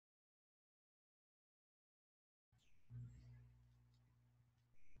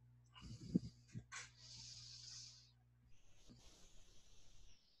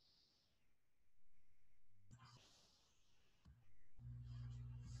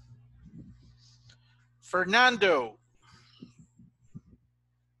Fernando.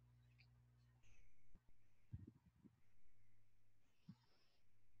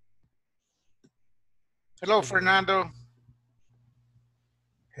 Hello, Fernando.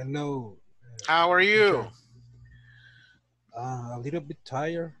 Hello. How are you? A little bit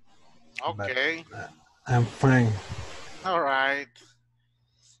tired. Okay. But, I'm fine. All right.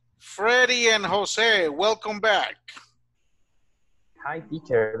 Freddie and Jose, welcome back. Hi,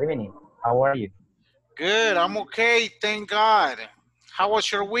 teacher. Good evening. How are you? Good. I'm okay. Thank God. How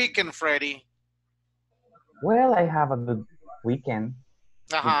was your weekend, Freddie? Well, I have a good weekend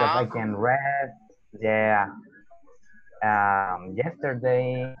because I Uh-huh. can rest. Yeah.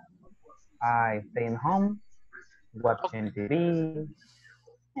 Yesterday, I stayed home watching TV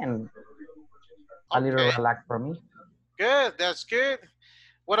and a little Okay. relax for me. Good. That's good.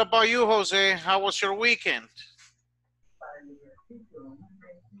 What about you, Jose? How was your weekend?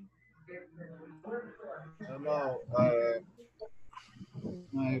 Hello.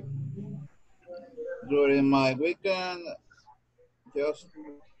 My, during my weekend, just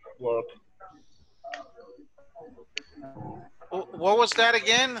work. What was that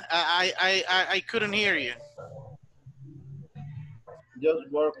again? I couldn't hear you. Just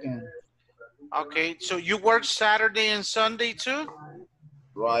working. Okay. So you work Saturday and Sunday too?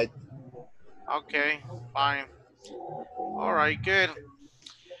 Right. Okay. Fine. All right. Good.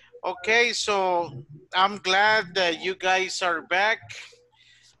 Okay. So I'm glad that you guys are back.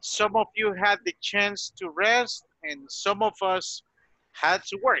 Some of you had the chance to rest, and some of us had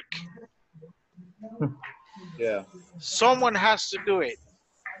to work. Yeah. Someone has to do it.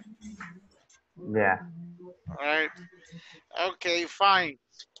 Yeah. All right. Okay, fine.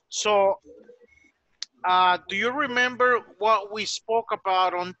 So, do you remember what we spoke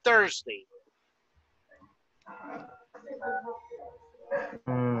about on Thursday?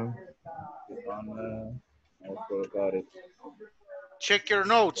 Mm, I forgot it. Check your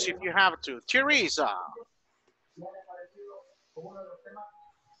notes if you have to. Teresa.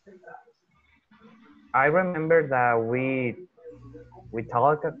 I remember that we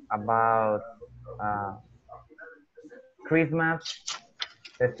talked about uh, Christmas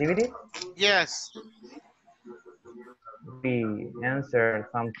festivities. Yes. We answered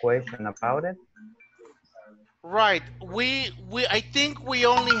some question about it. Right. I think we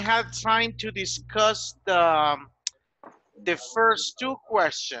only had time to discuss the first two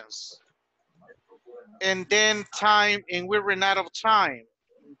questions, and then we ran out of time.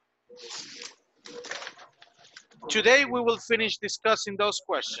 Today we will finish discussing those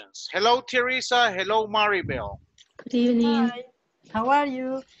questions. Hello, Teresa. Hello, Maribel. Good evening. Hi, how are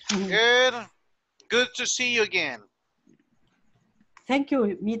you? Good. Good to see you again. Thank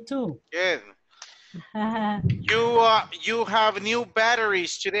you, me too. Good. You have new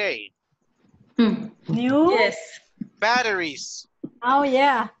batteries today. New? Yes. Batteries. Oh,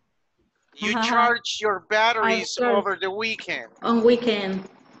 yeah. You charge your batteries I over the weekend. on weekend.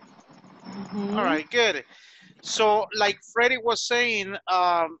 All right, good. So like Freddie was saying,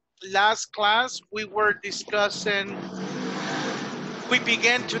 last class we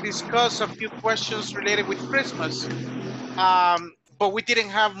began to discuss a few questions related with Christmas, but we didn't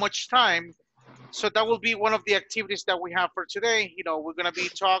have much time. So that will be one of the activities that we have for today. You know, we're gonna be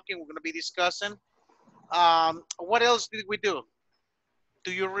talking, we're gonna be discussing. What else did we do?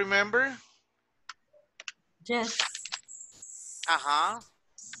 Do you remember? Yes. Uh-huh.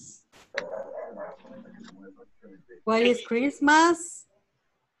 What is Christmas?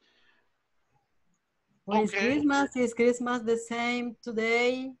 What is Okay. Christmas? Is Christmas the same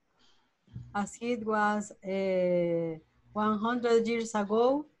today as it was 100 years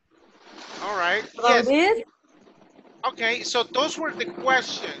ago? All right. About Yes. this? Okay, so those were the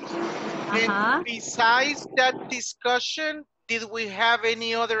questions. And besides that discussion, did we have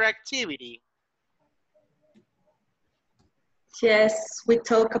any other activity? Yes, we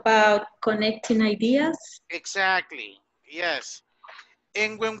talk about connecting ideas. Exactly, yes.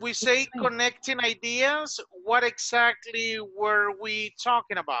 And when we say connecting ideas, what exactly were we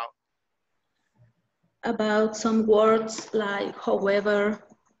talking about? About some words like however,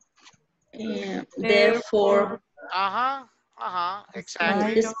 therefore,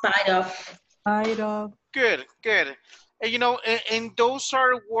 Exactly. despite of. Good, good. And you know, and those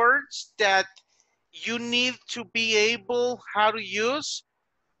are words that you need to be able how to use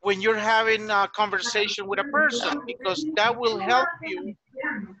when you're having a conversation with a person, because that will help you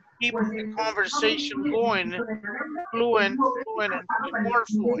keep the conversation going fluent, and more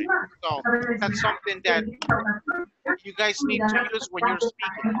fluent. So that's something that you guys need to use when you're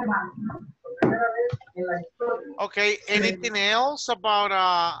speaking. Okay, anything else about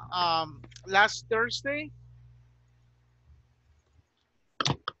last Thursday?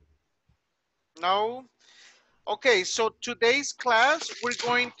 No? Okay, so today's class, we're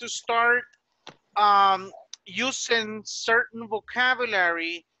going to start um, using certain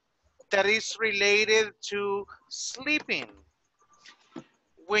vocabulary that is related to sleeping.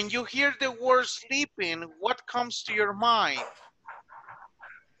 When you hear the word sleeping, what comes to your mind?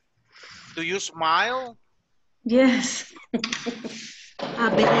 Do you smile? Yes. A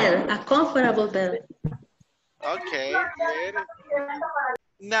bed, a comfortable bed. Okay, good.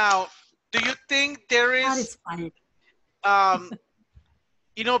 Now, do you think there is, Satisfied. um,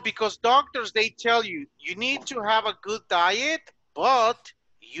 you know, because doctors, they tell you, you need to have a good diet, but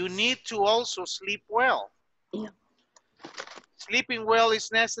you need to also sleep well. Yeah. Sleeping well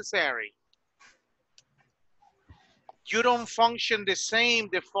is necessary. You don't function the same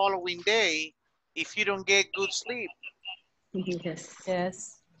the following day if you don't get good sleep. Yes.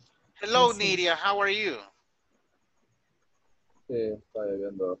 Yes. Hello, Yes. Nidia, how are you? Sí, estoy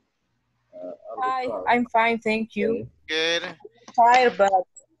viendo algo Hi, tarde. I'm fine, thank you. Good. Tired, but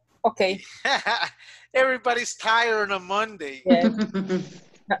okay. Everybody's tired on a Monday. Yeah,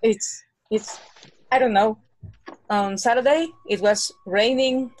 it's I don't know. On Saturday it was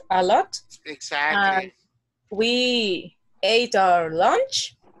raining a lot, and Exactly. we ate our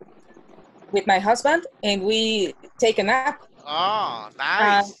lunch with my husband, and we take a nap. Oh, And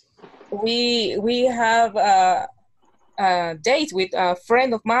nice. we have a date with a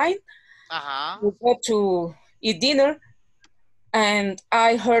friend of mine. Uh-huh. We go to eat dinner, and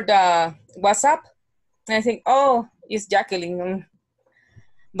I heard WhatsApp, and I think, oh, it's Jacqueline.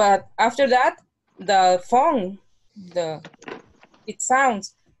 But after that, the phone, the it sound,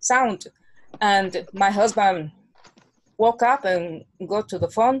 and my husband woke up and go to the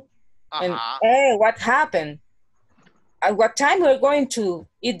phone, and Uh-huh. hey, what happened? At what time we're going to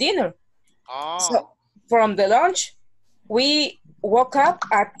eat dinner? Oh. So from the lunch, we woke up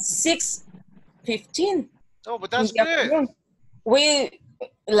at 6:15 Oh, but in that's the good. afternoon. We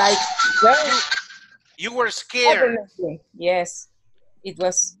like well, You were scared. definitely yes, it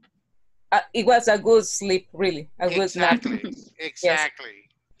was. It was a good sleep, really, a good nap. Exactly. Yes, Exactly.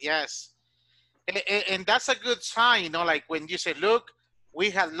 Yes. And that's a good sign, you know, like when you say, look, we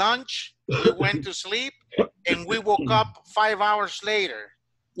had lunch, we went to sleep, and we woke up 5 hours later.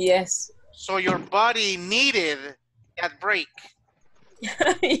 yes, So your body needed that break.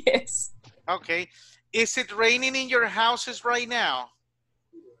 yes. Okay. Is it raining in your houses right now?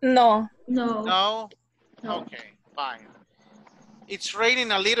 No, No, No? no. Okay, fine. It's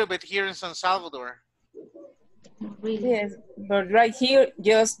raining a little bit here in San Salvador. Not really. yes, but right here,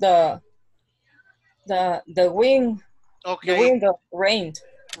 just the wind, the Okay, wind of rain.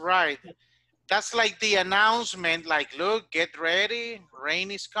 right. That's like the announcement, like, look, get ready,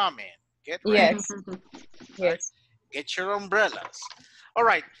 rain is coming. Get ready, Yes, right? yes. Get your umbrellas. All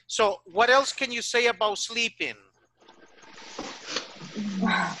right, so what else can you say about sleeping?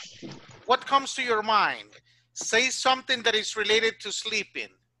 What comes to your mind? Say something that is related to sleeping.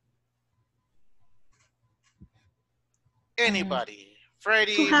 Anybody? To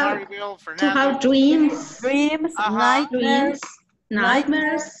Freddie, have Maribel, to Fernando? have dreams, Dreams, Uh-huh. nightmares, dreams,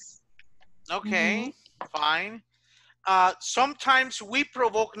 nightmares. Okay, fine. Sometimes we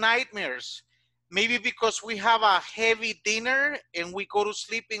provoke nightmares. Maybe because we have a heavy dinner and we go to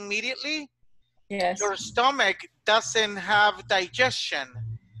sleep immediately. Yes, Your stomach doesn't have digestion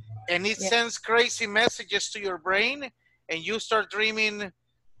and it yes, sends crazy messages to your brain and you start dreaming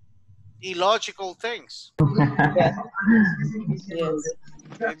illogical things. yes, yes.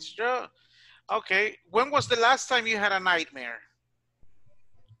 It's true. Okay, when was the last time you had a nightmare?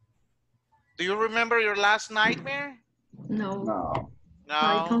 Do you remember your last nightmare? No, No.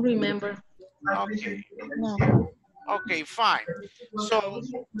 I No? don't remember. Okay. No. Okay, fine. So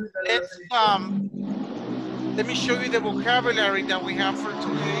let's let me show you the vocabulary that we have for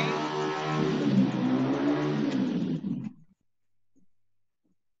today.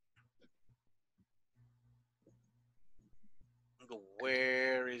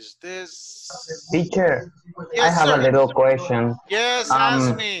 Where is this? Teacher, I Yes, have a sir. little question. Yes,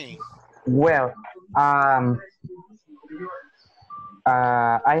 ask Um, me. well, um,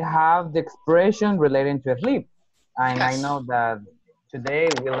 I have the expression relating to sleep, and I Yes. know that today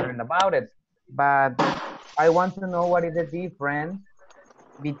we learned about it, but I want to know what is the difference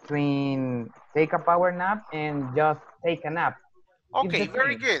between take a power nap and just take a nap. It's Okay, the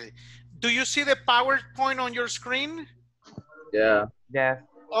very same. good. Do you see the PowerPoint on your screen? Yeah. Yes.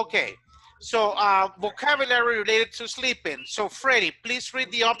 Okay. So vocabulary related to sleeping. So Freddie, please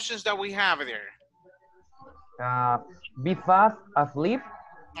read the options that we have there. Uh, be fast asleep,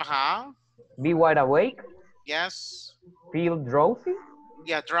 Uh-huh. Be wide awake. Yes. Feel drowsy.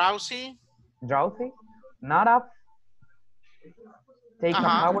 Yeah, drowsy. Drowsy. Not up. Take a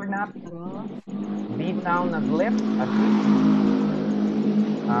power nap. Be sound asleep.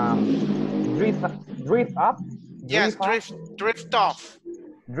 Drift up. Yes, Drift off. drift off.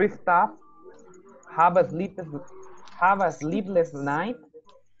 Drift off. Have a sleepless night.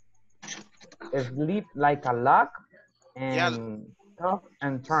 Sleep like a log. Yeah, And toss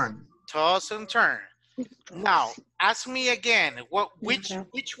and turn. toss and turn. Now, ask me again. Which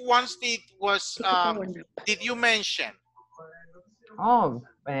ones did you mention? Oh,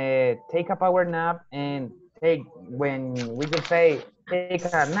 take a power nap and when we just say take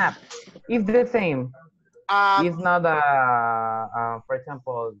a nap, it's the same. It's not for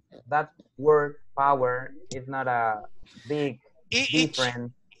example, that word power is not a big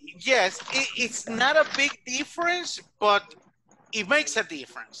difference. Yes, it's not a big difference, but it makes a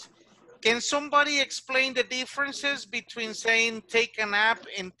difference. Can somebody explain the differences between saying take a nap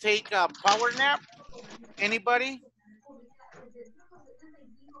and take a power nap? Anybody?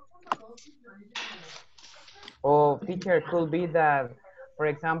 Or feature could be that, for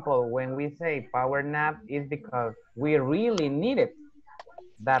example, when we say power nap is because we really needed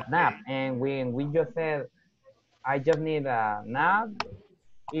that nap. And when we just said, I just need a nap,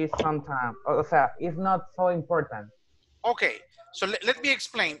 is sometimes, it's not so important. Okay, so let me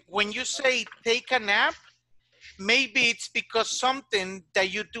explain. When you say take a nap, maybe it's because something that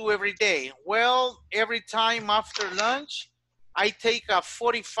you do every day. Well, every time after lunch, I take a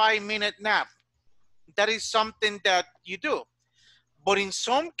 45-minute nap. That is something that you do. But in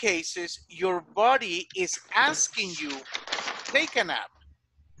some cases, your body is asking you, take a nap.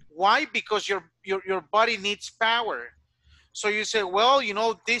 Why? Because your body needs power. So you say, well, you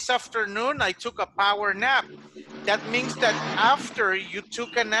know, this afternoon I took a power nap. That means that after you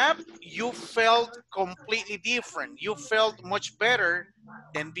took a nap, you felt completely different. You felt much better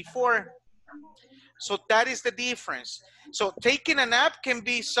than before. So that is the difference. So taking a nap can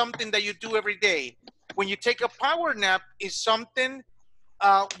be something that you do every day. When you take a power nap, is something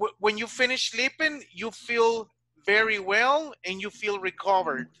when you finish sleeping, you feel very well and you feel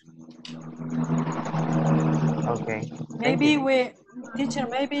recovered. Okay. Maybe teacher,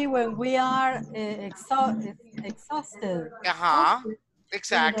 maybe when we are exhausted.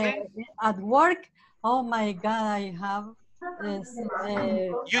 Exactly. At work, oh my God, I have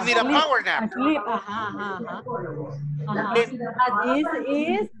you need a power nap. Sleep. But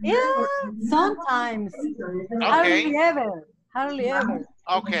sometimes. Okay. Hardly ever.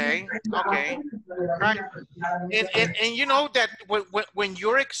 Okay. Right. And you know that when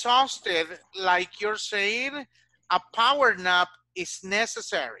you're exhausted, like you're saying, a power nap is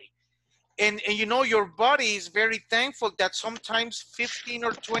necessary. And you know, your body is very thankful that sometimes 15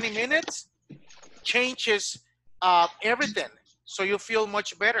 or 20 minutes changes everything. So you feel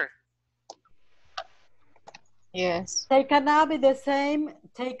much better. Yes. Take a nap is the same,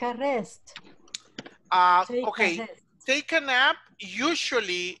 take a rest. Okay, take a nap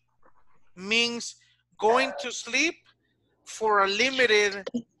usually means going to sleep for a limited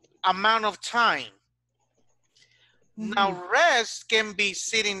amount of time. Now, rest can be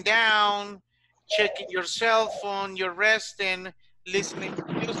sitting down, checking your cell phone, you're resting, listening to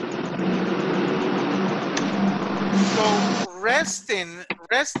music. So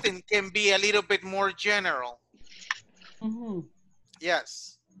resting can be a little bit more general.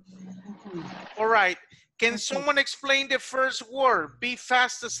 Yes. All right. Can someone explain the first word? Be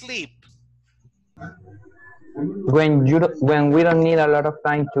fast asleep. When we don't need a lot of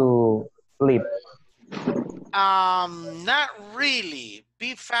time to sleep. Not really.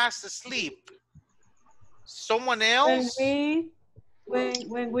 Be fast asleep. Someone else?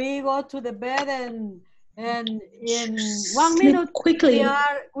 When we go to the bed and in 1 minute quickly.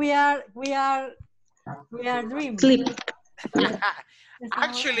 we are dreaming. Sleep.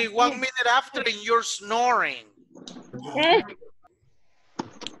 Actually, 1 minute after and you're snoring.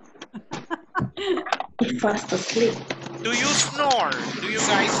 Be fast asleep. Do you snore? Do you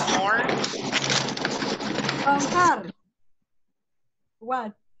guys snore?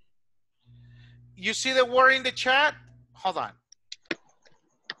 What? You see the word in the chat? Hold on.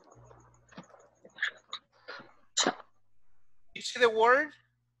 You see the word?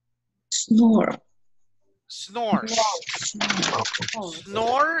 Snore. Snore.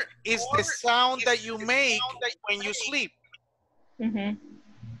 Snore is the sound that you make when you sleep.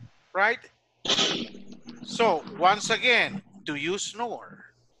 Right? So, once again, do you snore?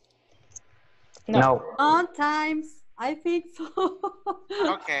 No. Sometimes, I think so.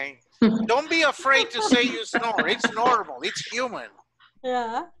 Okay. Don't be afraid to say you snore. It's normal. It's human.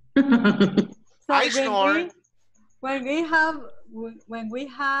 Yeah. So I snore. when we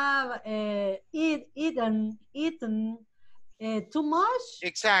have eaten too much,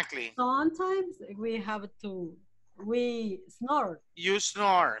 Exactly. sometimes we snore. You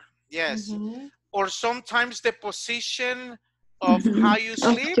snore. Yes. Mm-hmm. Or sometimes the position of how you Of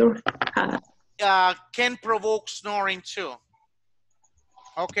sleep your heart. can provoke snoring too.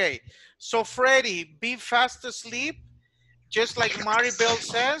 Okay, so Freddie, be fast asleep. Just like Maribel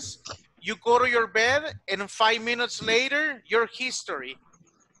says, you go to your bed and 5 minutes later, your history.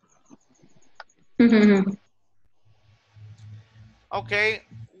 Okay,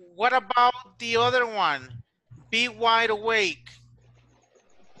 what about the other one? Be wide awake.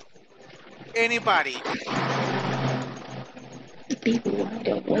 Anybody? Be wide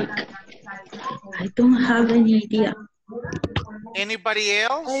awake. I don't have any idea. Anybody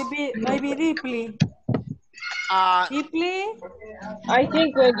else? Maybe deeply. Deeply? I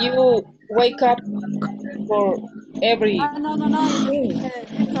think when you wake up for every No. thing,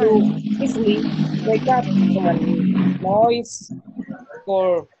 Sorry. you easily wake up for a noise,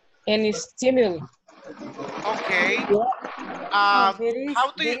 for any stimuli. Okay. Oh,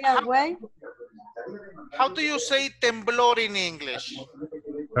 How do you say temblor in English?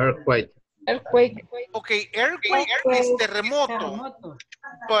 Earthquake. Earthquake. Okay, earthquake is terremoto.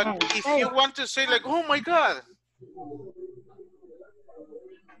 But if you want to say like, oh my God.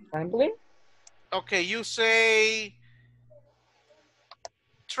 Trembling? Okay, you say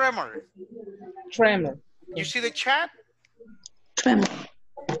tremor. Tremor. You see the chat? Tremor.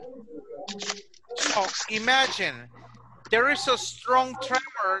 So imagine there is a strong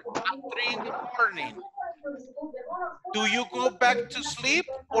tremor at 3 in the morning. Do you go back to sleep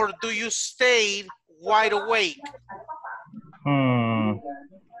or do you stay wide awake?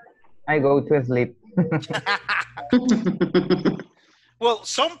 I go to sleep. Well,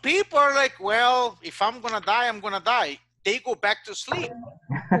 some people are like, well, if I'm gonna die, I'm gonna die. They go back to sleep.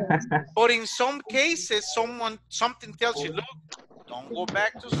 But in some cases, something tells you, look, don't go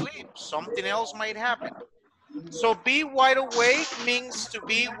back to sleep. Something else might happen. So be wide awake means to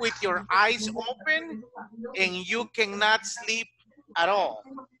be with your eyes open and you cannot sleep at all.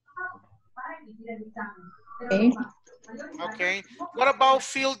 Okay. Okay. What about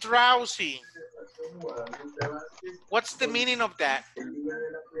feel drowsy? What's the meaning of that?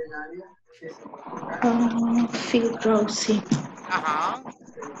 Feel drowsy.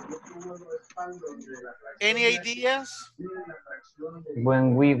 Any ideas?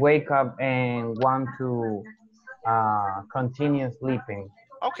 When we wake up and want to continue sleeping.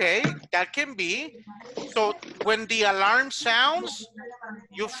 Okay, that can be. So when the alarm sounds,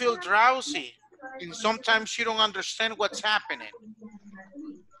 you feel drowsy and sometimes you don't understand what's happening.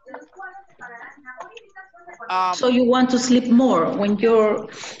 So you want to sleep more when you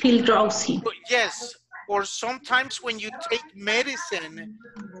feel drowsy. Yes, or sometimes when you take medicine,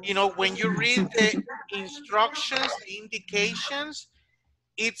 you know, when you read the instructions, the indications,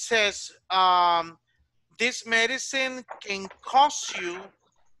 it says this medicine can cause you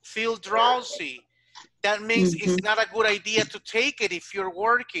feel drowsy. That means it's not a good idea to take it if you're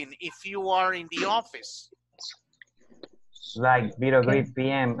working, if you are in the office. Like Virogrip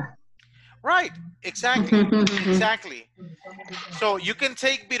PM. Right, exactly, exactly. So you can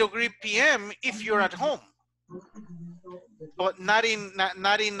take Virogrip PM if you're at home, but not in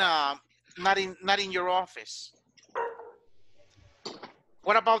your office.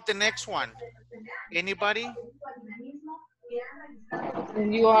 What about the next one? Anybody?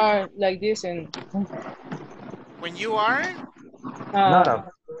 When you are like this and When you are?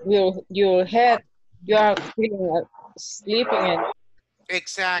 Your head, you are feeling sleeping and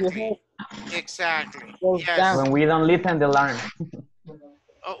Exactly. Exactly. goes Yes. down. When we don't listen the alarm.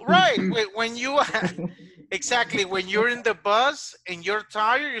 Right. When you exactly when you're in the bus and you're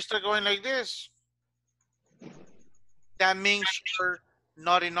tired, you start going like this. That means you're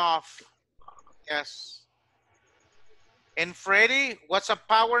not enough. Yes. And Freddie, what's a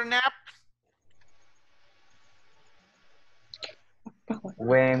power nap?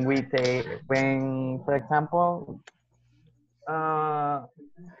 When for example,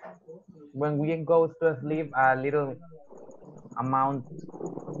 when we go to sleep a little amount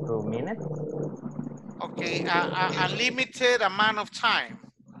to minutes. Okay, a limited amount of time.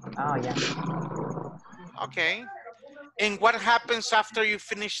 Oh yeah. Okay. And what happens after you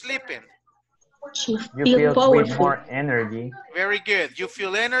finish sleeping? You feel with more energy. Very good. You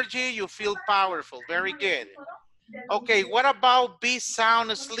feel energy, you feel powerful. Very good. Okay, what about be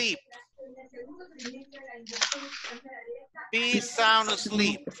sound asleep? Be sound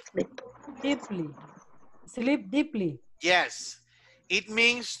asleep. Deeply. Sleep deeply. Yes. It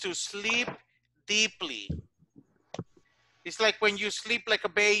means to sleep deeply. It's like when you sleep like a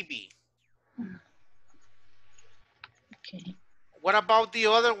baby. Okay. What about the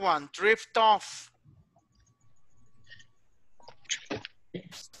other one? Drift off.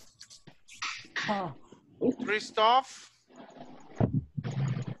 Oh, Drift off.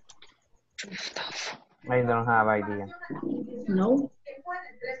 Drift off. I don't have idea. No.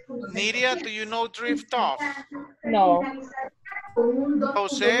 Nidia, do you know drift off? No.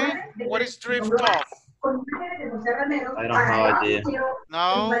 Jose, what is drift off? I don't have idea.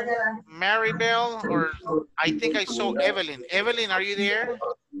 No. Maribel, or I think I saw Evelyn. Evelyn, are you there?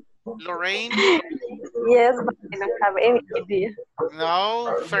 Lorraine? Yes, but I don't have any idea.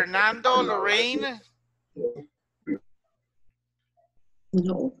 No. Fernando, Lorraine?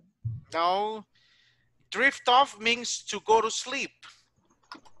 No. No. Drift off means to go to sleep.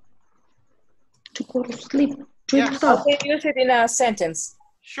 To go to sleep. Yes. Drift off. Okay, use it in a sentence.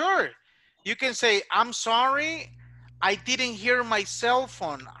 Sure. You can say, I'm sorry, I didn't hear my cell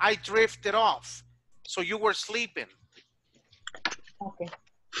phone. I drifted off. So you were sleeping. Okay.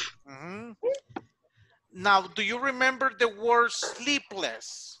 Mhm. Now, do you remember the word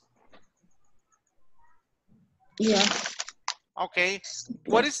sleepless? Yeah. Okay.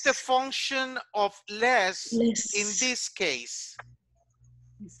 What is the function of less Less. in this case?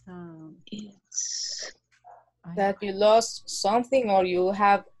 it's, It's That you lost something or you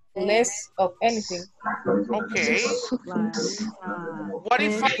have less of anything. Okay. like, What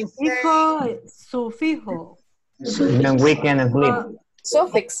if I sufijo, sufijo. Then we can sleep.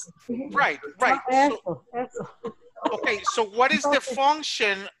 Suffix. right, right. So, Eso, eso. okay, so what is the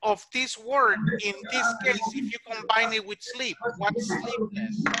function of this word in this case if you combine it with sleep? What's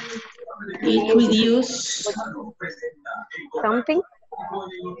sleepless? it reduce Something?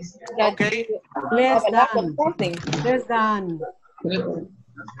 That Okay. you Less have a lack of than. something. Less than.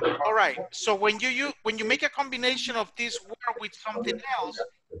 All right. So when you make a combination of this word with something else,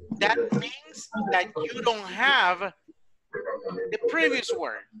 that means that you don't have the previous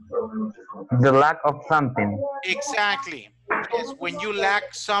word. The lack of something. Exactly. Yes, when you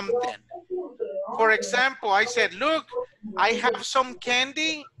lack something. For example, I said, look, I have some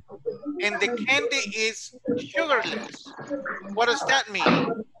candy and the candy is sugarless. What does that mean?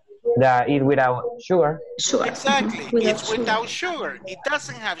 That is without sugar. Sure. Exactly. Without It's sugar. without sugar. It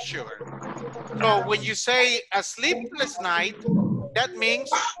doesn't have sugar. So when you say a sleepless night, that means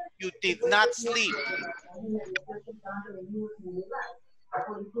you did not sleep.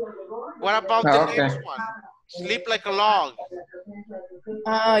 What about the Okay. next one? Sleep like a log.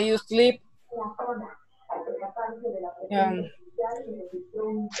 You sleep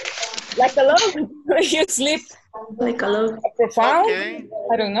like a log. You sleep Like a log. profound. Okay.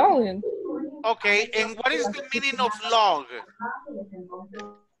 I don't know. Okay. And what is the meaning of log?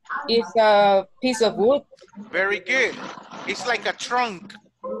 It's a piece of wood. Very good. It's like a trunk.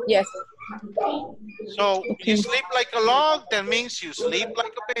 Yes. So you Okay. sleep like a log, that means you sleep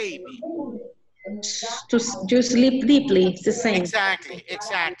like a baby. You sleep deeply. It's the same. Exactly,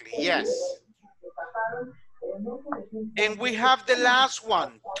 exactly, yes. And we have the last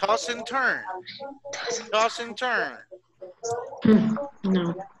one, toss and turn. Toss and turn. No.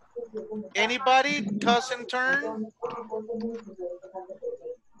 Anybody toss and turn?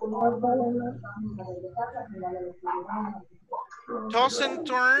 Toss and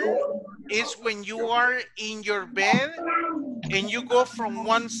turn is when you are in your bed and you go from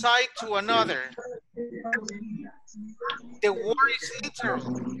one side to another. The word is literal.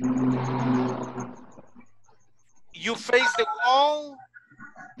 You face the wall,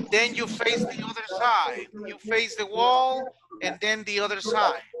 then you face the other side. You face the wall and then the other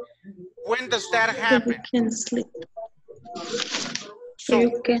side. When does that happen? You can sleep. So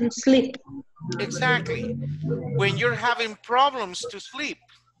You can sleep. exactly. When you're having problems to sleep.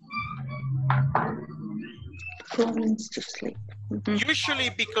 Problems to sleep. Usually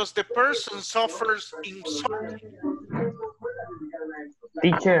because the person suffers insomnia.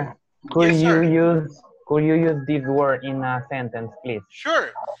 Teacher, Yes, sir. could you use this word in a sentence, please?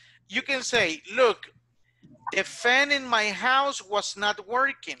 Sure. You can say, look, the fan in my house was not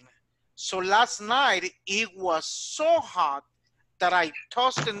working. So last night it was so hot that I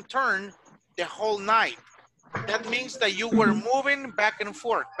tossed and turned the whole night. That means that you were moving back and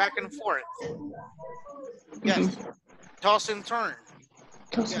forth, back and forth. Yes. Toss and turn.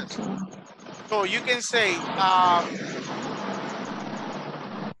 Yes. So you can say,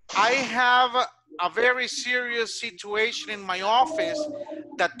 I have a very serious situation in my office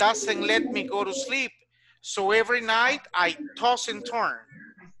that doesn't let me go to sleep. So every night I toss and turn.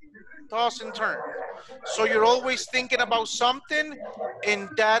 Toss and turn. So you're always thinking about something and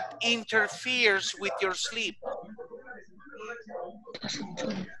that interferes with your sleep.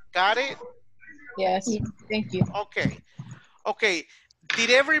 Got it? Yes, thank you. Okay. Okay. Did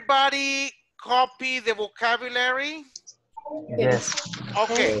everybody copy the vocabulary? Yes.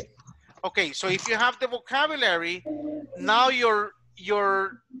 Okay. Okay. So if you have the vocabulary, now your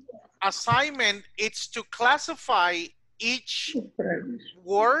assignment is to classify each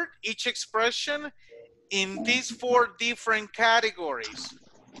word, each expression in these 4 different categories: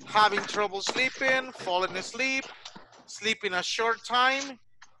 having trouble sleeping, falling asleep, sleeping a short time,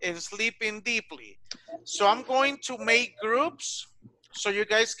 and sleeping deeply. So I'm going to make groups so you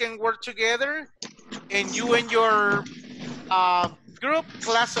guys can work together, and you and your group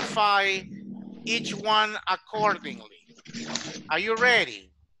classify each one accordingly. Are you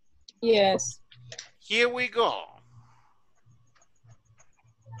ready? Yes. Here we go.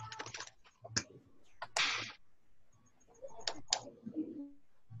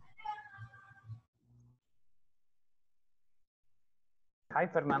 Hi,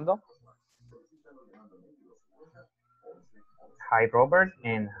 Fernando. Hi, Robert.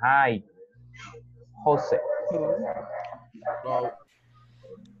 And hi, Jose. So,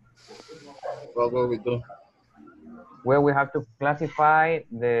 what will we do? Well, we have to classify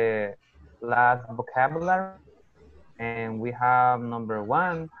the last vocabulary. And we have number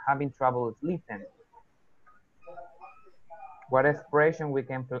 1, having trouble sleeping. What expression we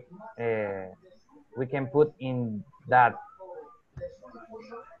can put in that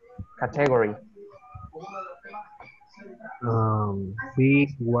category? Big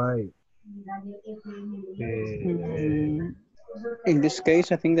white. In this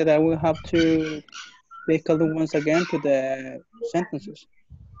case, I think that I will have to take a look once again to the sentences,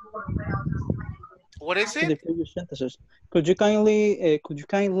 What is to it? the previous sentences. Could you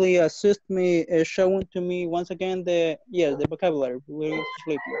kindly assist me showing to me once again the vocabulary related to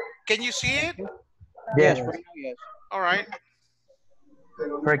sleeping? Can you see it? Yes, Yes. right now, yes. All right.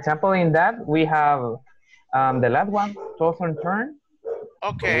 For example, in that we have the last one, toss and turn.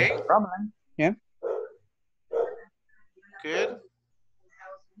 Okay. No problem. Yeah. Good.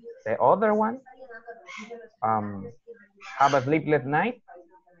 The other one, have a sleepless night.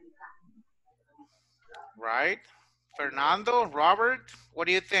 Right. Fernando, Robert, what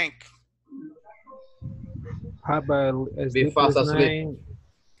do you think? Have a Be fast sleepless asleep. night.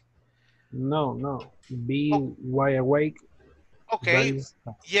 No. Be wide awake. Okay. That is,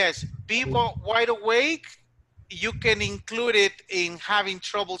 Yes. Be wide awake. You can include it in having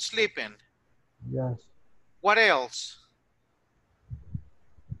trouble sleeping. yes. What else?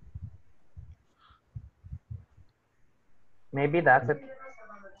 Maybe that's it.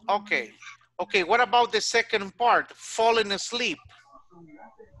 Okay. Okay. What about the second part? Falling asleep.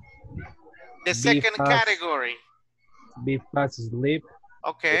 The second category. Be fast asleep.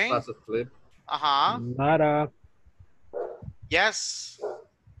 Okay. Be fast asleep. Nada. Yes.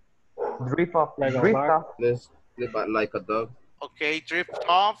 Drift off. Like a Drift dog. off. Let's sleep like a dog. Okay. Drift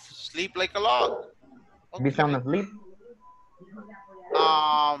off. Sleep like a log. Okay. Be sound asleep.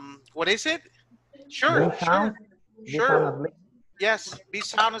 What is it? Sure. Be sound. Be sound asleep. Yes. Be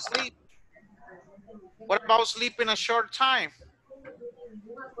sound asleep. What about sleeping a short time?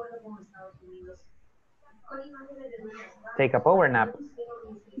 Take a power nap.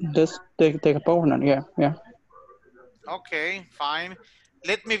 Just take a power nap. Yeah. Okay, fine.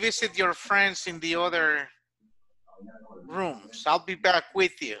 Let me visit your friends in the other rooms. I'll be back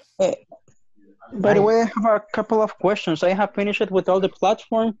with you. By the way, I have a couple of questions. I have finished with all the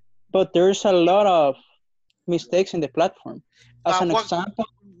platform, but there's a lot of mistakes in the platform. As an example,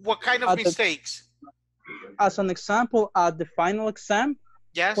 what kind of mistakes? As an example, at the final exam,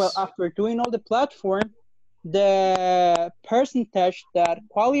 yes. Well, after doing all the platform, the percentage that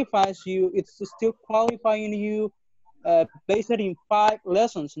qualifies you, it's still qualifying you based in 5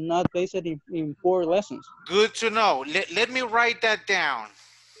 lessons, not based in 4 lessons. Good to know. Let me write that down.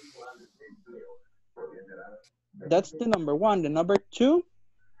 That's the number 1. The number 2,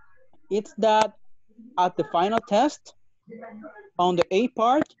 it's that at the final test, on the A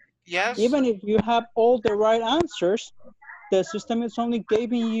part, yes. Even if you have all the right answers, the system is only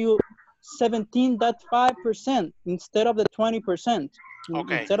giving you 17.5% instead of the 20%,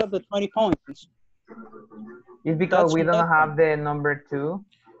 instead of the 20 points. It's because we don't have the number 2.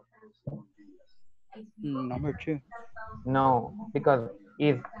 Number 2. No, because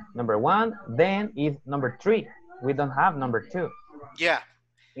it's number 1, then it's number 3. We don't have number 2. Yeah.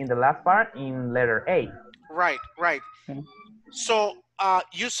 In the last part, in letter A. Right. Okay. So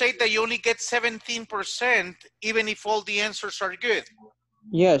you say that you only get 17% even if all the answers are good.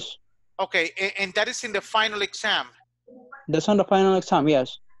 Yes. Okay, and that is in the final exam. That's on the final exam,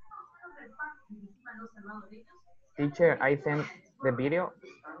 yes. Teacher, I sent the video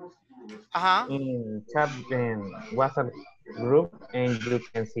in chat in WhatsApp group, and you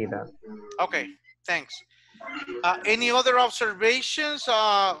can see that. Okay, thanks. Any other observations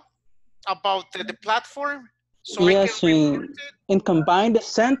about the platform? So yes, in combined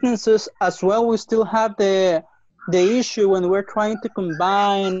sentences as well, we still have the issue when we're trying to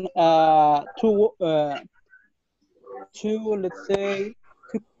combine two, let's say,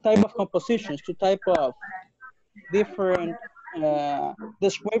 two type of compositions, two type of different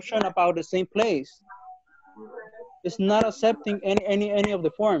description about the same place. It's not accepting any of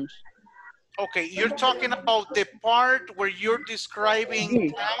the forms. Okay, you're talking about the part where you're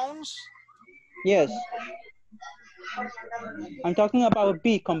describing towns? Yes. I'm talking about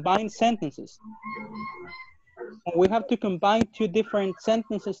B, combined sentences. We have to combine two different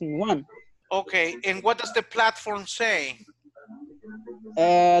sentences in one. Okay, and what does the platform say?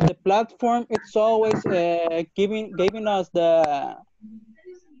 The platform, it's always giving us the,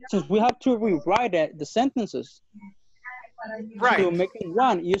 since we have to rewrite the sentences. Right. To make it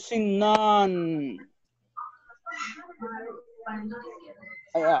one using non.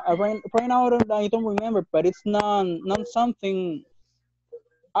 Right now I don't remember, but it's non something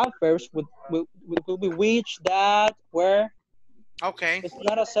adverbs will be which, that, where. Okay. It's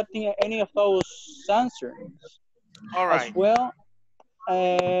not accepting any of those answers. All right. As well,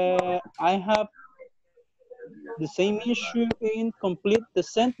 I have the same issue in complete the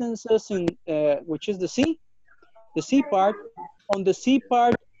sentences in which is the C part. On the C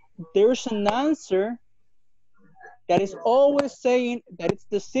part, there's an answer that is always saying that it's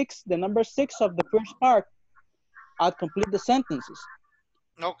the number 6 of the first part. I'll complete the sentences.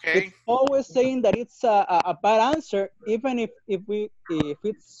 Okay. It's always saying that it's a bad answer, even if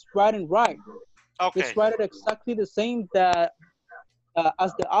it's writing right. Okay. It's writing exactly the same that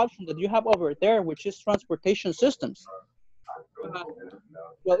as the option that you have over there, which is transportation systems.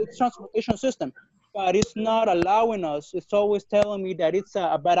 Well, it's transportation system, but it's not allowing us. It's always telling me that it's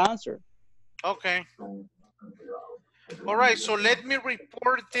a bad answer. Okay. All right, so let me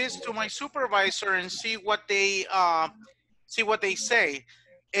report this to my supervisor and see what they say,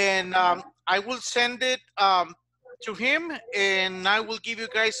 and I will send it to him, and I will give you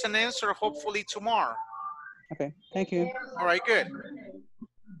guys an answer hopefully tomorrow. Okay, thank you. All right, good.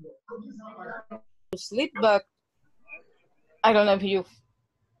 Sleep, but I don't know if you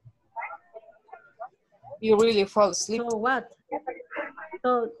really fall asleep. So what?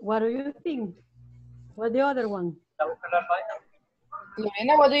 So what do you think? What the other one?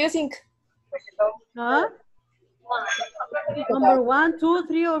 Lorena, what do you think? Huh? Number 1, 2,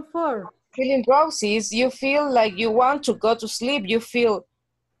 3, or 4? Feeling drowsy is you feel like you want to go to sleep. You feel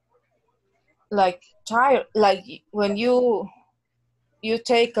like tired, like when you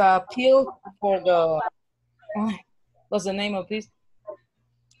take a pill for the what's the name of this?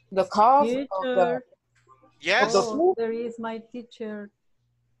 The cough. Teacher. Yes. Oh, there is my teacher.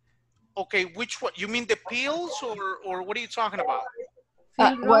 Okay, which one? You mean the pills, or what are you talking about?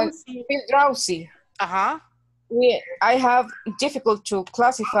 Feel drowsy. Feel drowsy. I have difficult to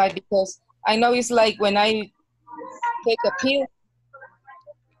classify because I know it's like when I take a pill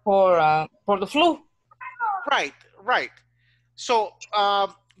for the flu. Right, right. So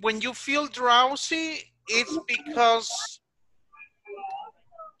when you feel drowsy, it's because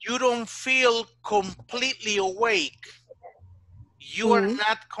you don't feel completely awake. You are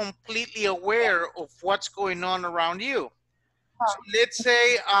not completely aware of what's going on around you. So let's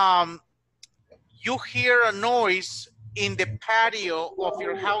say you hear a noise in the patio of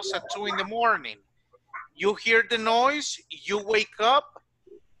your house at 2 in the morning. You hear the noise, you wake up,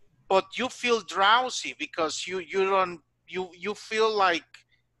 but you feel drowsy because you feel like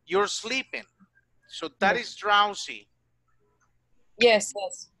you're sleeping. So that is drowsy. Yes,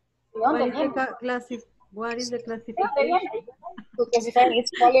 yes. What is the classification? Classifying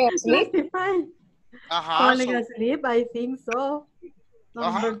it's falling asleep. Falling asleep, I think so.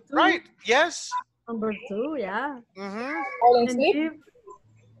 Number 2. Right, yes. Number 2, yeah. Falling asleep.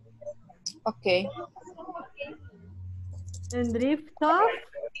 Okay. And drift off.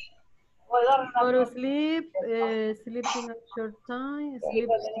 Go to sleep, sleeping a short time, sleep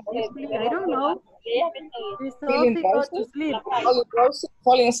deeply. I don't know. It's Feeling also go to sleep.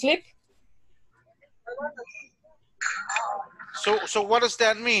 Falling asleep. So what does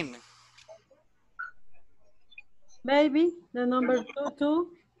that mean? Maybe the number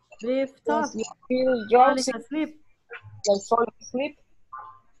 2, drift off. You feel Falling drowsy. asleep. Like falling asleep.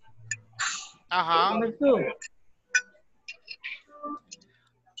 Number 2.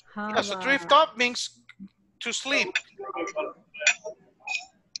 have Yeah, so drift off means to sleep.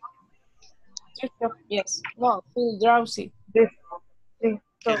 Yes. No, feel drowsy.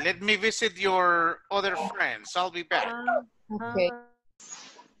 Okay, let me visit your other friends. I'll be back. Okay.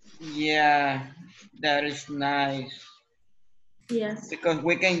 Yeah, that is nice. Yes. Because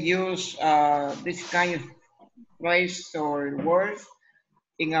we can use this kind of phrase or words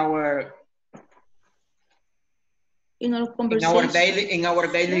in our Conversation. in our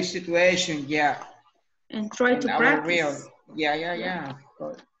daily situation. Yeah. And try In to our real. practice. Yeah. Of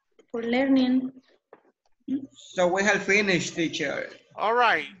course. For learning. So we have finished, teacher. All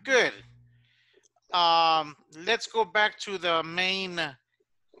right, good. Let's go back to the main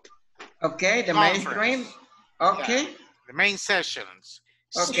Okay, the conference. mainstream. Okay. Yeah, the main sessions.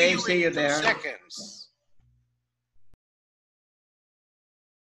 Okay, See you in 2 there. seconds.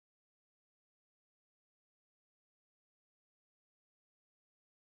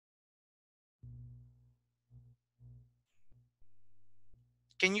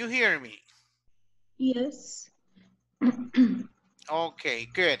 Can you hear me? Yes. Okay,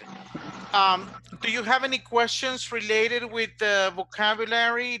 good. Do you have any questions related with the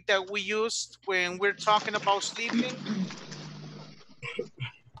vocabulary that we used when we're talking about sleeping?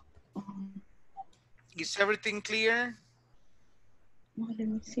 Is everything clear? Let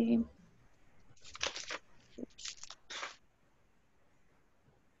me see.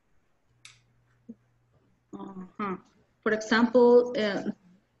 For example,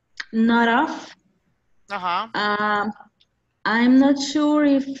 not off. I'm not sure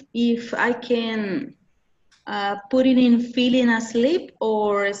if I can put it in feeling asleep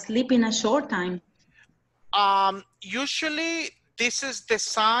or sleep in a short time. Usually this is the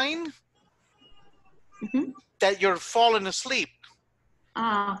sign that you're falling asleep.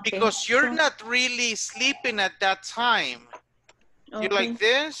 Okay. Because you're not really sleeping at that time. Okay. You're like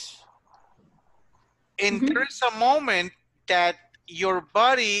this. And there is a moment that your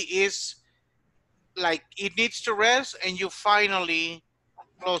body is like, it needs to rest and you finally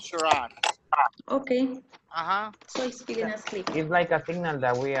close your eyes. Okay. So it's feeling asleep. It's like a signal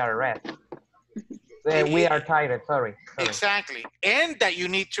that we are rest. We are tired, sorry. Exactly. And that you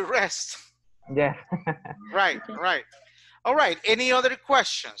need to rest. Yeah. Right. All right. Any other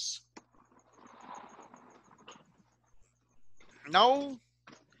questions? No?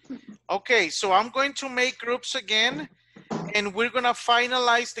 Okay, so I'm going to make groups again, and we're going to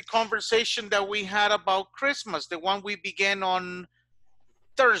finalize the conversation that we had about Christmas, the one we began on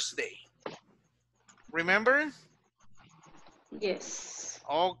Thursday. Remember? Yes.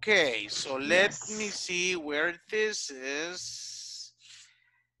 Okay, so let me see where this is.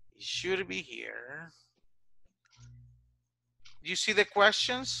 It should be here. Do you see the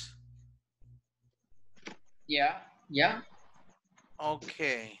questions? Yeah.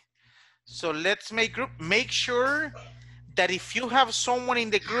 Okay, so let's make group. Make sure that if you have someone in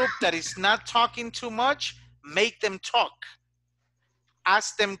the group that is not talking too much, make them talk.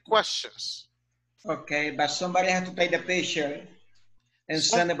 Ask them questions. Okay, but somebody has to take the picture and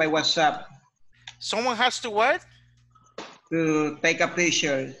send it by WhatsApp. Someone has to what? To take a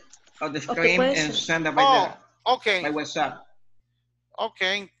picture of the screen and send it by by WhatsApp.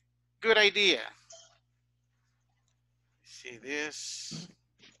 Okay, good idea. See this?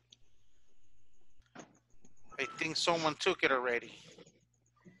 I think someone took it already.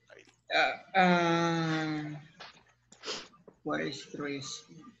 What is Chris?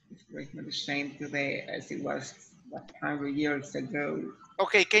 It's not the same today as it was 100 years ago.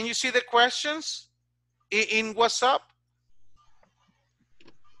 Okay, can you see the questions in WhatsApp?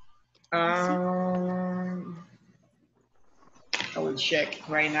 I will check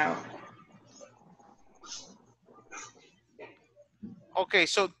right now. Okay,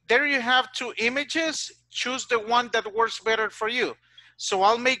 so there you have 2 images. Choose the one that works better for you. So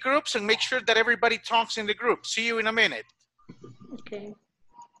I'll make groups and make sure that everybody talks in the group. See you in a minute. Okay.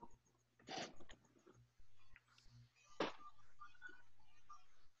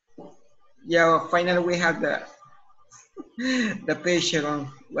 Yeah, well, finally we have the picture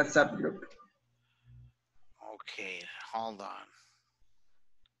on WhatsApp group. Okay, hold on.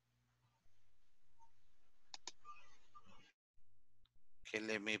 Okay,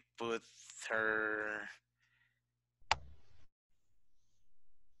 let me put her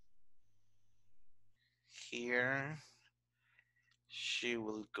here. She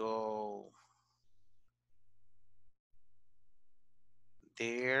will go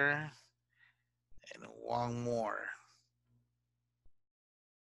there and one more.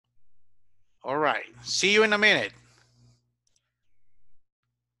 All right, see you in a minute.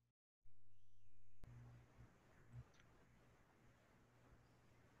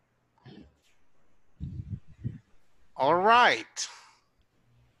 All right.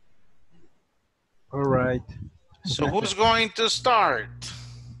 All right. So who's going to start?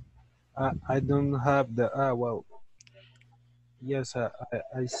 I don't have the, well, yes,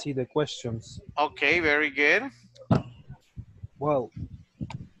 I see the questions. Okay, very good. Well,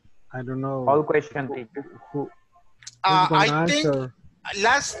 I don't know All question, teacher. who's gonna I think answer.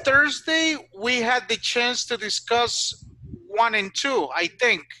 last Thursday we had the chance to discuss 1 and 2, I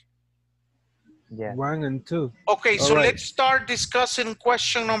think. Yeah. 1 and 2. Okay, All so right. let's start discussing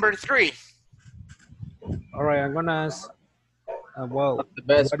question number 3. All right, I'm gonna ask, well, The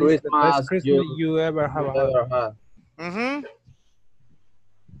best what is the best Christmas Christmas you ever have you had? ever had. Mm-hmm.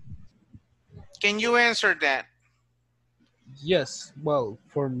 Can you answer that? Yes, well,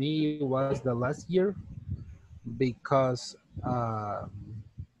 for me it was the last year because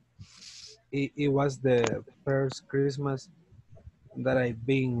it was the first Christmas that I've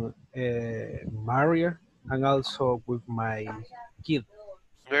been married and also with my kid.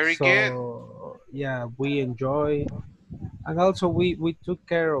 Very good. So yeah, we enjoy and also we took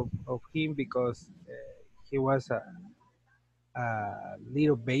care of him because he was a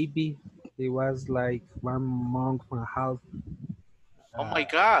little baby. He was like 1 month and a half. Oh my Uh,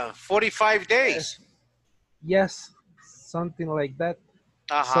 God, 45 days. yes, something like that.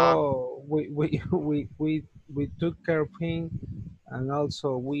 Uh-huh. So we took care of him, and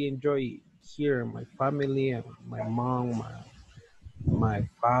also we enjoy here my family and my mom, my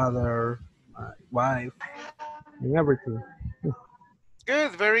father, my wife, and everything.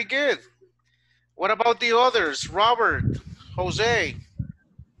 Good, very good. What about the others? Robert, Jose.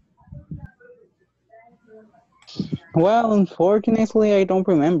 Well, unfortunately, I don't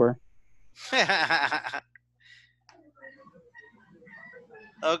remember.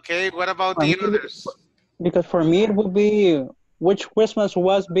 Okay, what about For the me, others? because for me it would be which Christmas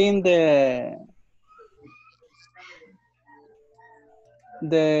was being the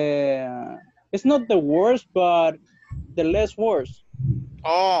it's not the worst, but the less worst.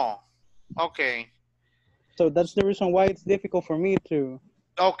 Oh, okay. So that's the reason why it's difficult for me to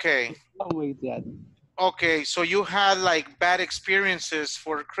Okay. evaluate that Okay, so you had like bad experiences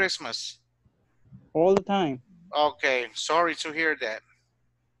for Christmas. all the time. Okay, sorry to hear that.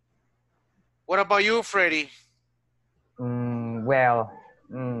 What about you, Freddie? Well,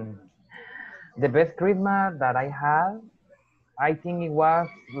 the best Christmas that I had, I think it was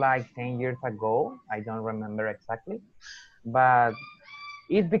like 10 years ago. I don't remember exactly, but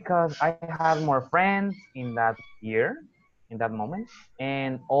it's because I had more friends in that year, in that moment,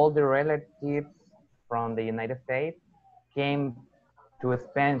 and all the relatives from the United States came to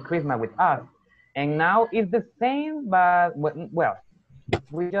spend Christmas with us. And now it's the same, but well,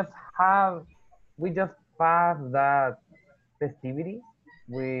 we just have, we just pass that festivity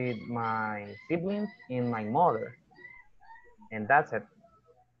with my siblings and my mother, and that's it.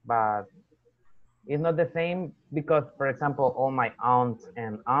 But it's not the same because, for example, all my aunts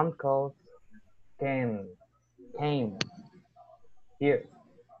and uncles can came here.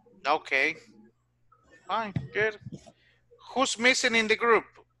 Okay, fine, good. Who's missing in the group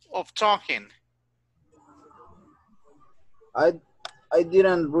of talking? I I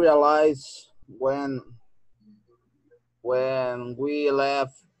didn't realize when we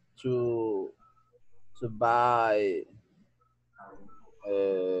left to buy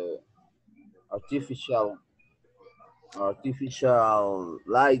uh, artificial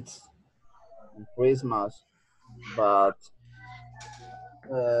lights on Christmas, but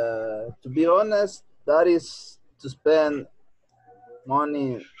to be honest, that is to spend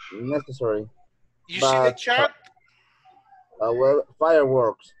money necessary. You see the But chat? well,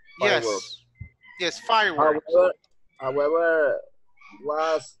 fireworks. Yes. Yes, fireworks. However,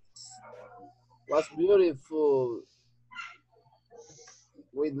 was was beautiful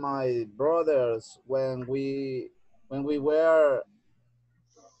with my brothers when we were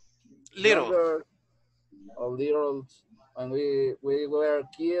Little. younger or little, when we were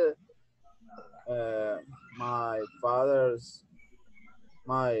kids. My father's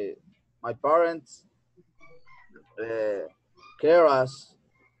my my parents uh, care us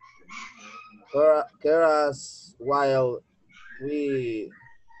care us while we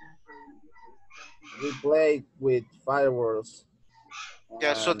we played with fireworks.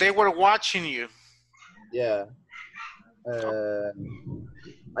 Yeah, so And they were watching you. yeah, uh,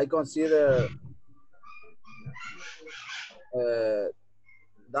 I consider uh,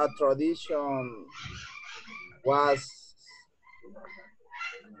 that tradition was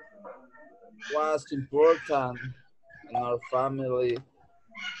important in our family.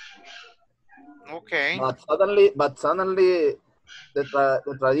 Okay, But suddenly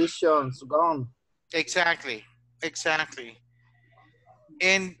the tradition's gone. exactly. Exactly.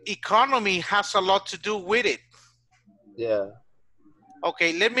 And economy has a lot to do with it. Yeah.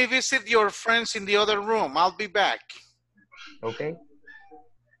 Okay, let me visit your friends in the other room. I'll be back. Okay.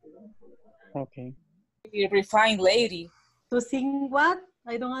 Okay. Refined lady. To sing what?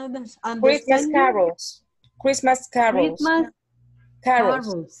 I don't Christmas understand you. carols. Christmas carols. Christmas Carols.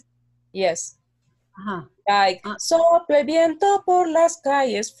 carols. Yes. Ajá. Like, sopla el viento por las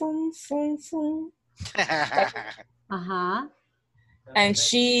calles. Fum, fum, fum. Ajá. And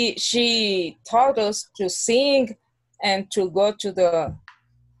she taught us to sing and to go to the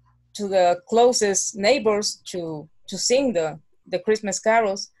closest neighbors to sing the Christmas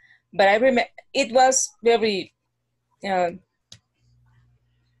carols. But I remember it was very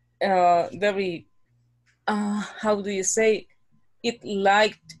very how do you say, it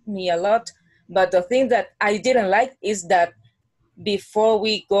liked me a lot. But the thing that I didn't like is that before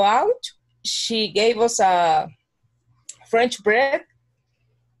we go out, she gave us a French bread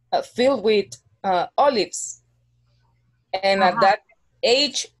filled with olives. And at that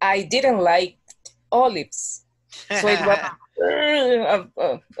age, I didn't like olives. So it was,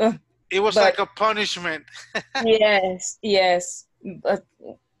 it was like a punishment. yes, yes. But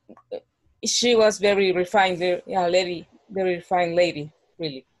she was very refined, very refined lady,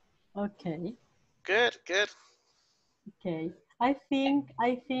 really. Okay. Good, good. Okay. I think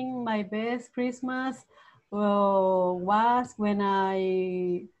my best Christmas was when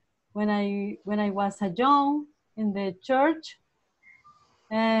I was a young in the church,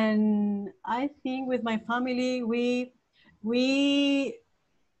 and I think with my family we we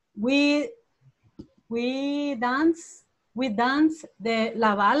we dance the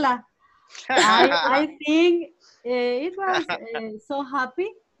la bala. I think it was so happy,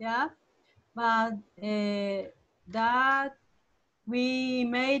 yeah, but that we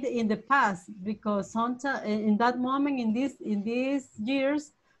made in the past, because sometimes in that moment in these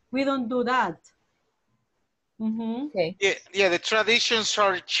years we don't do that. Okay. Yeah, the traditions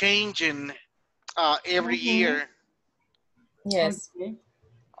are changing every year. Yes.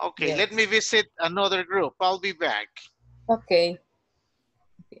 Okay, Yes. let me visit another group. I'll be back. Okay.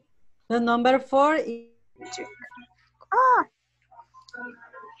 The number 4 is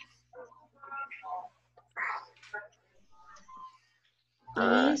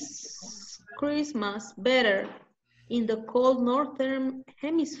Is Christmas better in the cold northern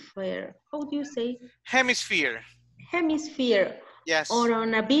hemisphere? How do you say? Hemisphere. Hemisphere. Yes. Or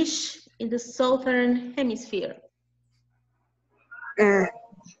on a beach in the southern hemisphere?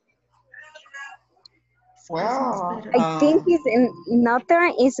 Well, I think it's in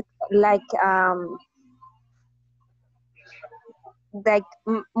northern is like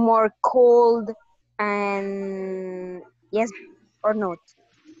more cold and yes or not.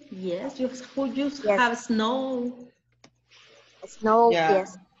 Yes, you just Yes. have snow. Snow, yeah.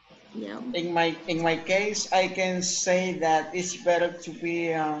 yes. Yeah. In my case, I can say that it's better to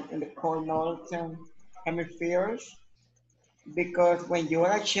be in the cold northern hemispheres because when you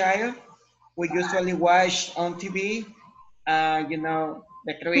are a child, we usually watch on TV, you know,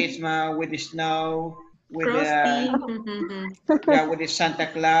 the Christmas with the snow, with Frosty. the yeah, with the Santa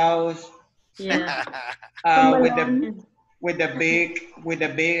Claus, Yeah. Home with Alone.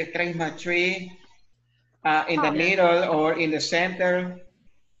 the big Christmas tree in the Oh. middle or in the center,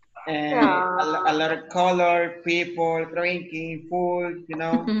 and a lot of color, people drinking food, you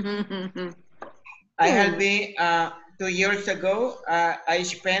know. I have been 2 years ago. I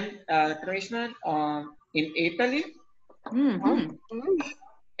spent Christmas in Italy, Mm-hmm.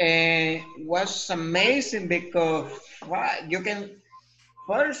 and was amazing because wow, you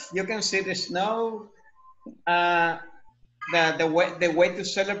can see the snow. Uh, the way to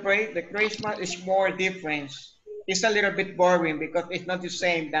celebrate the Christmas is more different. It's a little bit boring because it's not the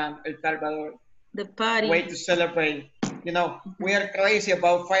same than El Salvador The party. way to celebrate. You know, we are crazy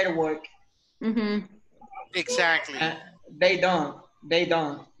about fireworks. Mm-hmm. Exactly. They don't. They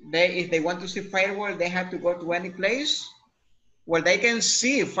don't. They if they want to see fireworks, they have to go to any place where they can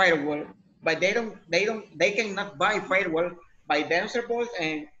see firework. But they cannot buy firework by themselves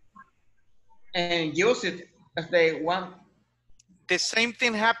and use it as they want. The same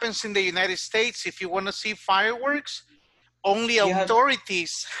thing happens in the United States. If you want to see fireworks, only You have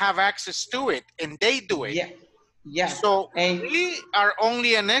authorities have access to it, and they do it. yeah, yeah. So And we are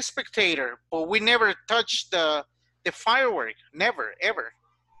only an spectator, but we never touch the firework. Never, ever.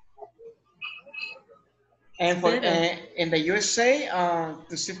 It's and for better. in the USA,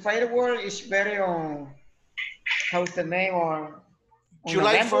 to see firework is very how's the name or on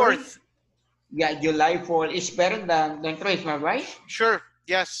July November. 4th. Yeah, July 4th is better than Christmas, right? Sure,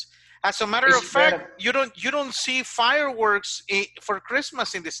 yes. As a matter of It's fact, better. you don't see fireworks for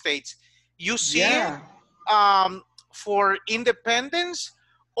Christmas in the States. You see it Yeah, um, for Independence,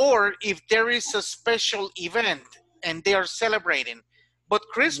 or if there is a special event and they are celebrating. But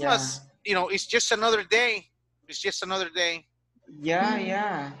yeah, Christmas, it's just another day. It's just another day. yeah, Mm,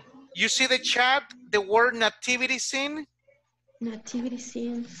 yeah. You see the chat, the word nativity scene. nativity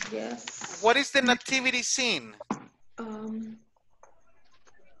scenes, yes. What is the nativity scene? Um,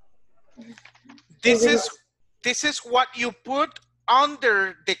 This is this is what you put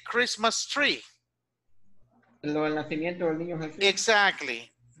under the Christmas tree. Lo del nacimiento del niño Jesús.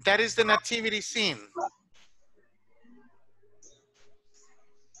 Exactly. That is the nativity scene.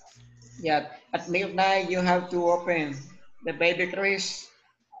 Yeah, at midnight you have to open the baby Chris.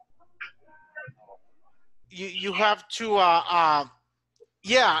 You have to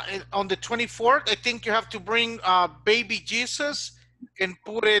yeah, on the 24th, I think you have to bring baby Jesus and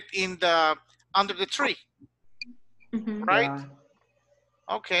put it in the under the tree, mhm. right?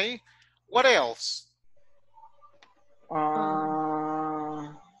 Yeah. Okay. What else? Um,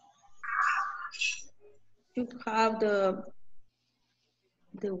 Uh, you have the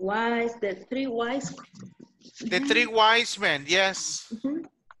three wise The three men. wise men. Yes. Mhm.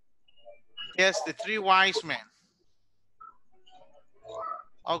 Yes, the three wise men.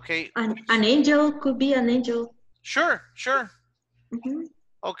 Okay. An angel could be an angel. Sure, sure. Mhm.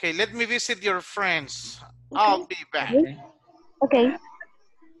 Okay, let me visit your friends. Okay. I'll be back. okay. Okay.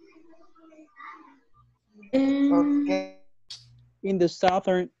 And Okay. In the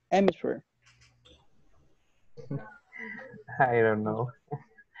southern hemisphere. I don't know.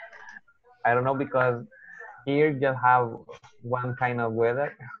 I don't know because here just have one kind of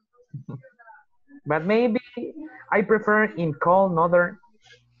weather. But maybe I prefer in cold northern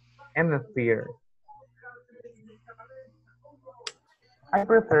hemisphere. I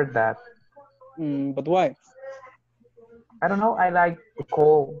prefer that. But why? I don't know. I like the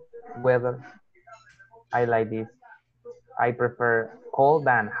cold weather. I like this. I prefer cold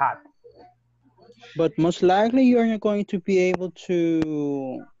than hot. But most likely you are not going to be able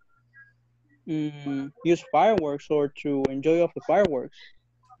to use fireworks or to enjoy of the fireworks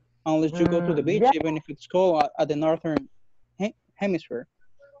unless you go to the beach, Yeah, even if it's cold at the northern hemisphere.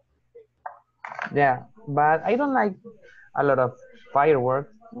 yeah. But I don't like a lot of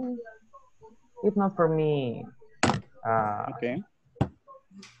fireworks. It's not for me. Uh, Okay.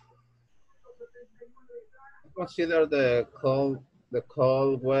 Consider the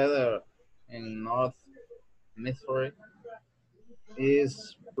cold weather in North Hemisphere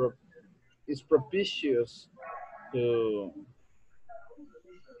is is propitious to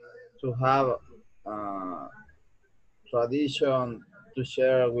have uh, tradition to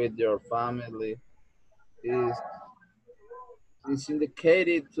share with your family. Is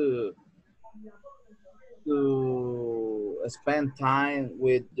indicated to spend time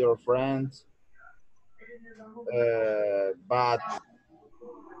with your friends. But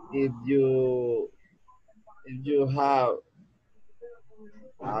if you have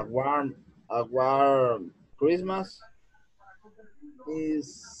a warm Christmas,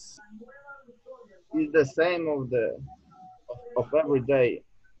 is the same of every day,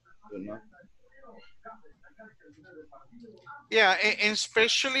 you know. Yeah, and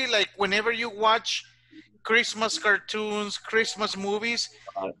especially like whenever you watch Christmas cartoons, Christmas movies,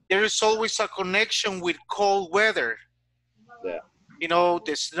 Uh, there is always a connection with cold weather. yeah,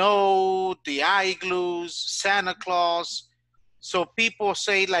 The snow, the igloos, Santa Claus. So people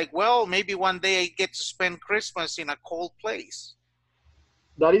say like, well, maybe one day I get to spend Christmas in a cold place.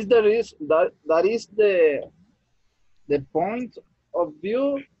 that is that is the point of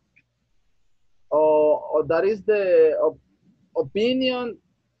view, or that is the opinion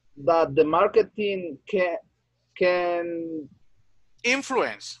that the marketing can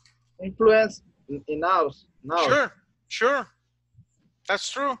Influence. influence in us now. Sure, sure.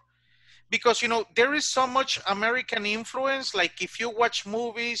 That's true. Because, there is so much American influence. Like if you watch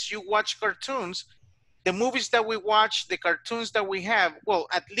movies, you watch cartoons, the movies that we watch, the cartoons that we have, well,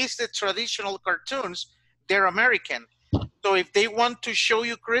 at least the traditional cartoons, they're American. So if they want to show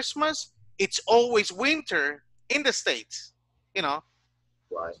you Christmas, it's always winter in the States, you know.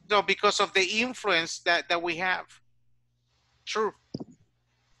 Right. So because of the influence that we have. True.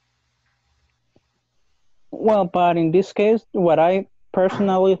 Well, but in this case, what I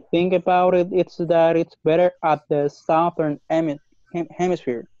personally think about it, it's that it's better at the southern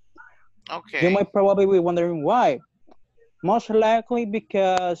hemisphere. You Okay. might probably be wondering why. Most likely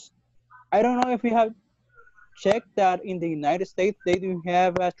because I don't know if you have checked that in the United States they do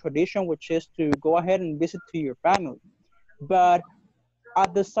have a tradition which is to go ahead and visit to your family. But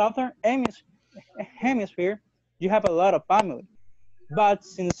At the southern hemisphere, you have a lot of family. But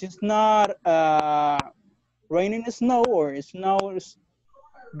since it's not raining snow or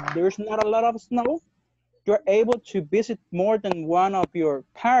there's not a lot of snow, you're able to visit more than one of your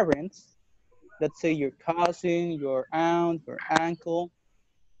parents, let's say your cousin, your aunt, your uncle,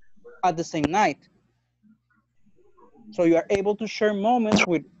 at the same night. So you are able to share moments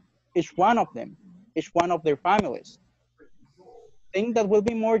with each one of them, each one of their families. I think that will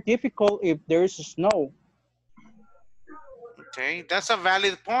be more difficult if there is snow Okay, that's a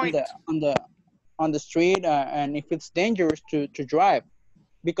valid on the point. on the on the street, and if it's dangerous to drive,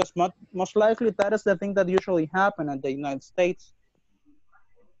 because most likely that is the thing that usually happen in the United States.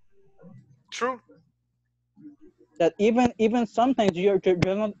 True. That even sometimes you're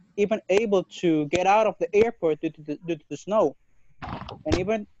not even able to get out of the airport due to the snow, and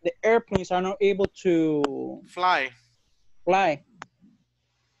even the airplanes are not able to Fly. fly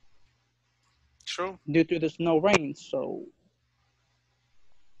True. due to the snow rain. So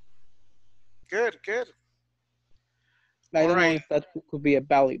Good, good. I All don't know right. if that could be a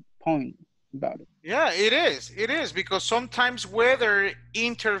valid point about it. Yeah, it is. It is because sometimes weather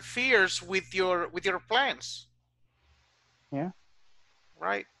interferes with your plans, Yeah.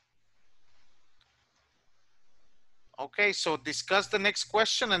 right? Okay, so discuss the next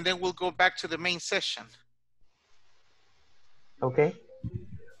question and then we'll go back to the main session. Okay.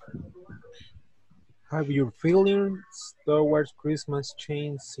 Have your feelings towards Christmas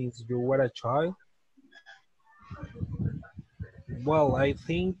changed since you were a child? Well, I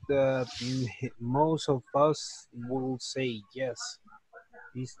think that most of us will say yes.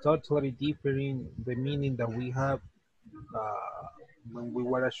 It's totally different the meaning that we have uh, when we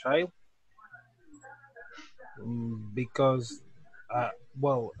were a child, because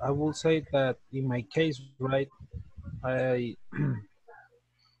well, I will say that in my case, right, I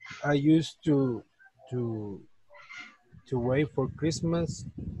I used to to wait for Christmas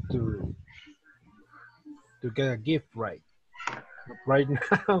to to get a gift, right? But right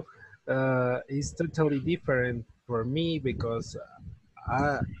now, it's totally different for me because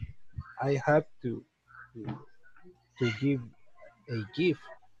I I have to, to give a gift.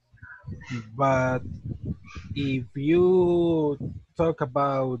 But if you talk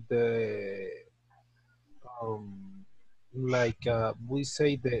about the like we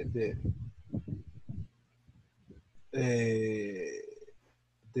say uh,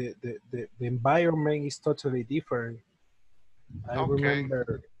 the environment is totally different. I Okay.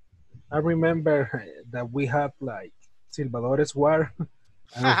 remember I remember that we have like Silvadores War,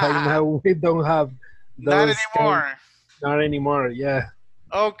 and right now we don't have Not those kind. anymore. Not anymore. Yeah,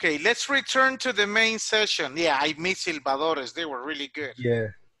 Okay, let's return to the main session. Yeah, I miss Silvadores. They were really good. yeah.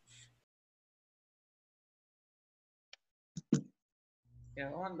 ¿Qué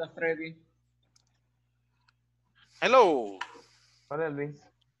onda, Freddy? Hello. Hola, Luis.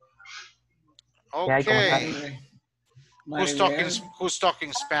 ¿Qué hay? ¿Cómo estás? Okay. Maribel. Who's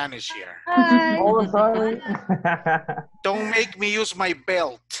talking Spanish here? Hi. Oh, sorry. Don't make me use my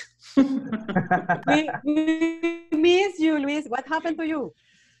belt. We miss you, Luis. What happened to you?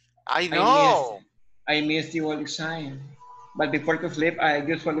 I I missed know. I missed you all the time. But before to sleep, I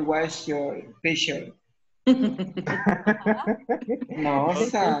usually watch your picture. No, Okay.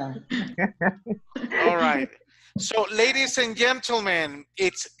 sir. All right. So, ladies and gentlemen,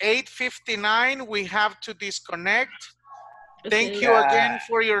 it's 8:59. We have to disconnect. Thank Okay. you again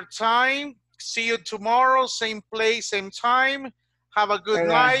for your time. See you tomorrow, same place, same time. Have a good Bye-bye.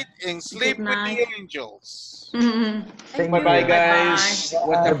 night and sleep Good with the night. angels. Thank Bye-bye, you. guys. Bye-bye.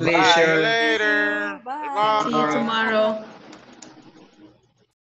 What a See you pleasure. See later. you. Bye. See you Bye. tomorrow.